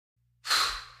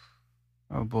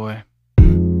Oh boy.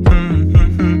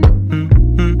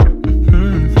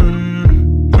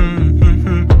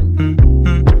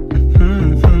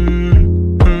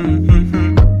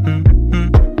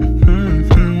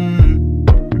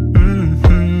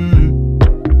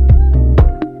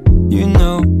 You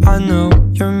know, I know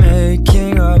you're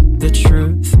making up the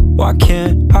truth. Why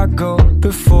can't I go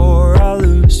before I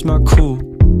lose my cool?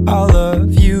 I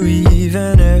love you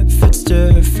even if it's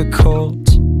difficult.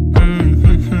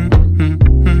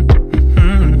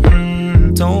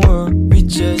 Don't worry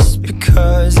just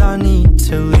because I need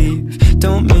to leave.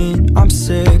 Don't mean I'm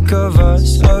sick of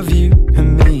us, of you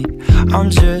and me.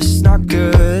 I'm just not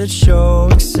good at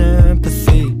showing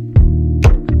sympathy.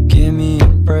 Give me a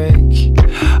break.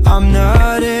 I'm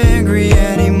not angry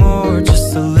anymore,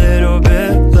 just a little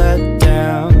bit let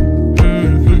down.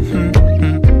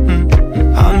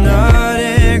 I'm not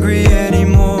angry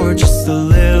anymore, just a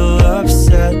little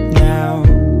upset now.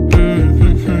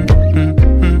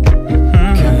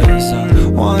 Cause I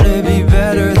wanna be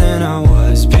better than I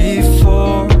was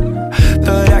before,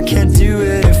 but I can't do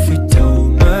it if we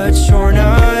don't mature.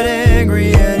 Not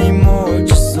angry anymore,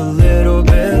 just a little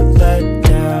bit let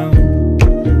down.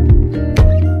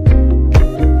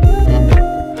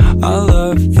 I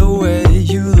love the way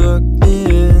you look me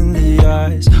in the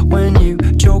eyes when you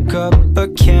joke up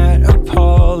but can't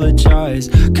apologize,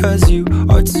 cause you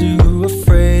are too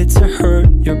afraid to hurt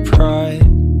your pride.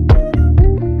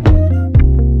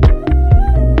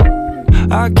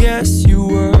 I guess you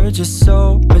were just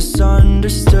so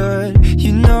misunderstood.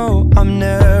 You know I'm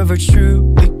never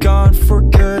truly gone for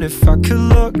good. If I could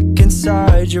look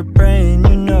inside your brain,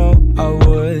 you know I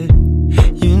would.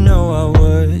 You know I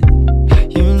would.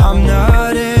 You know I'm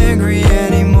not angry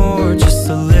anymore, just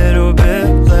a little bit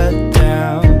let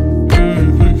down.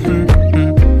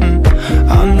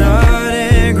 I'm not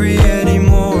angry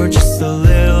anymore, just a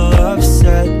little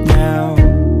upset now.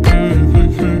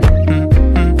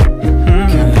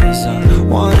 Cause I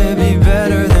wanna be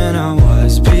better than I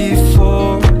was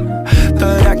before,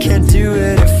 but I can't do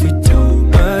it if we don't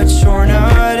mature.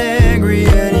 Not angry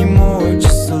anymore,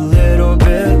 just a little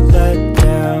bit let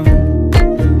down.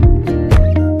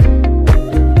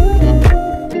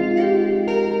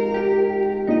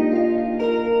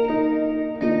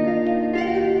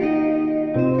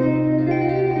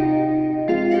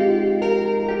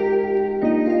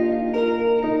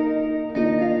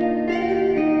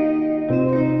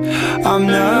 I'm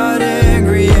not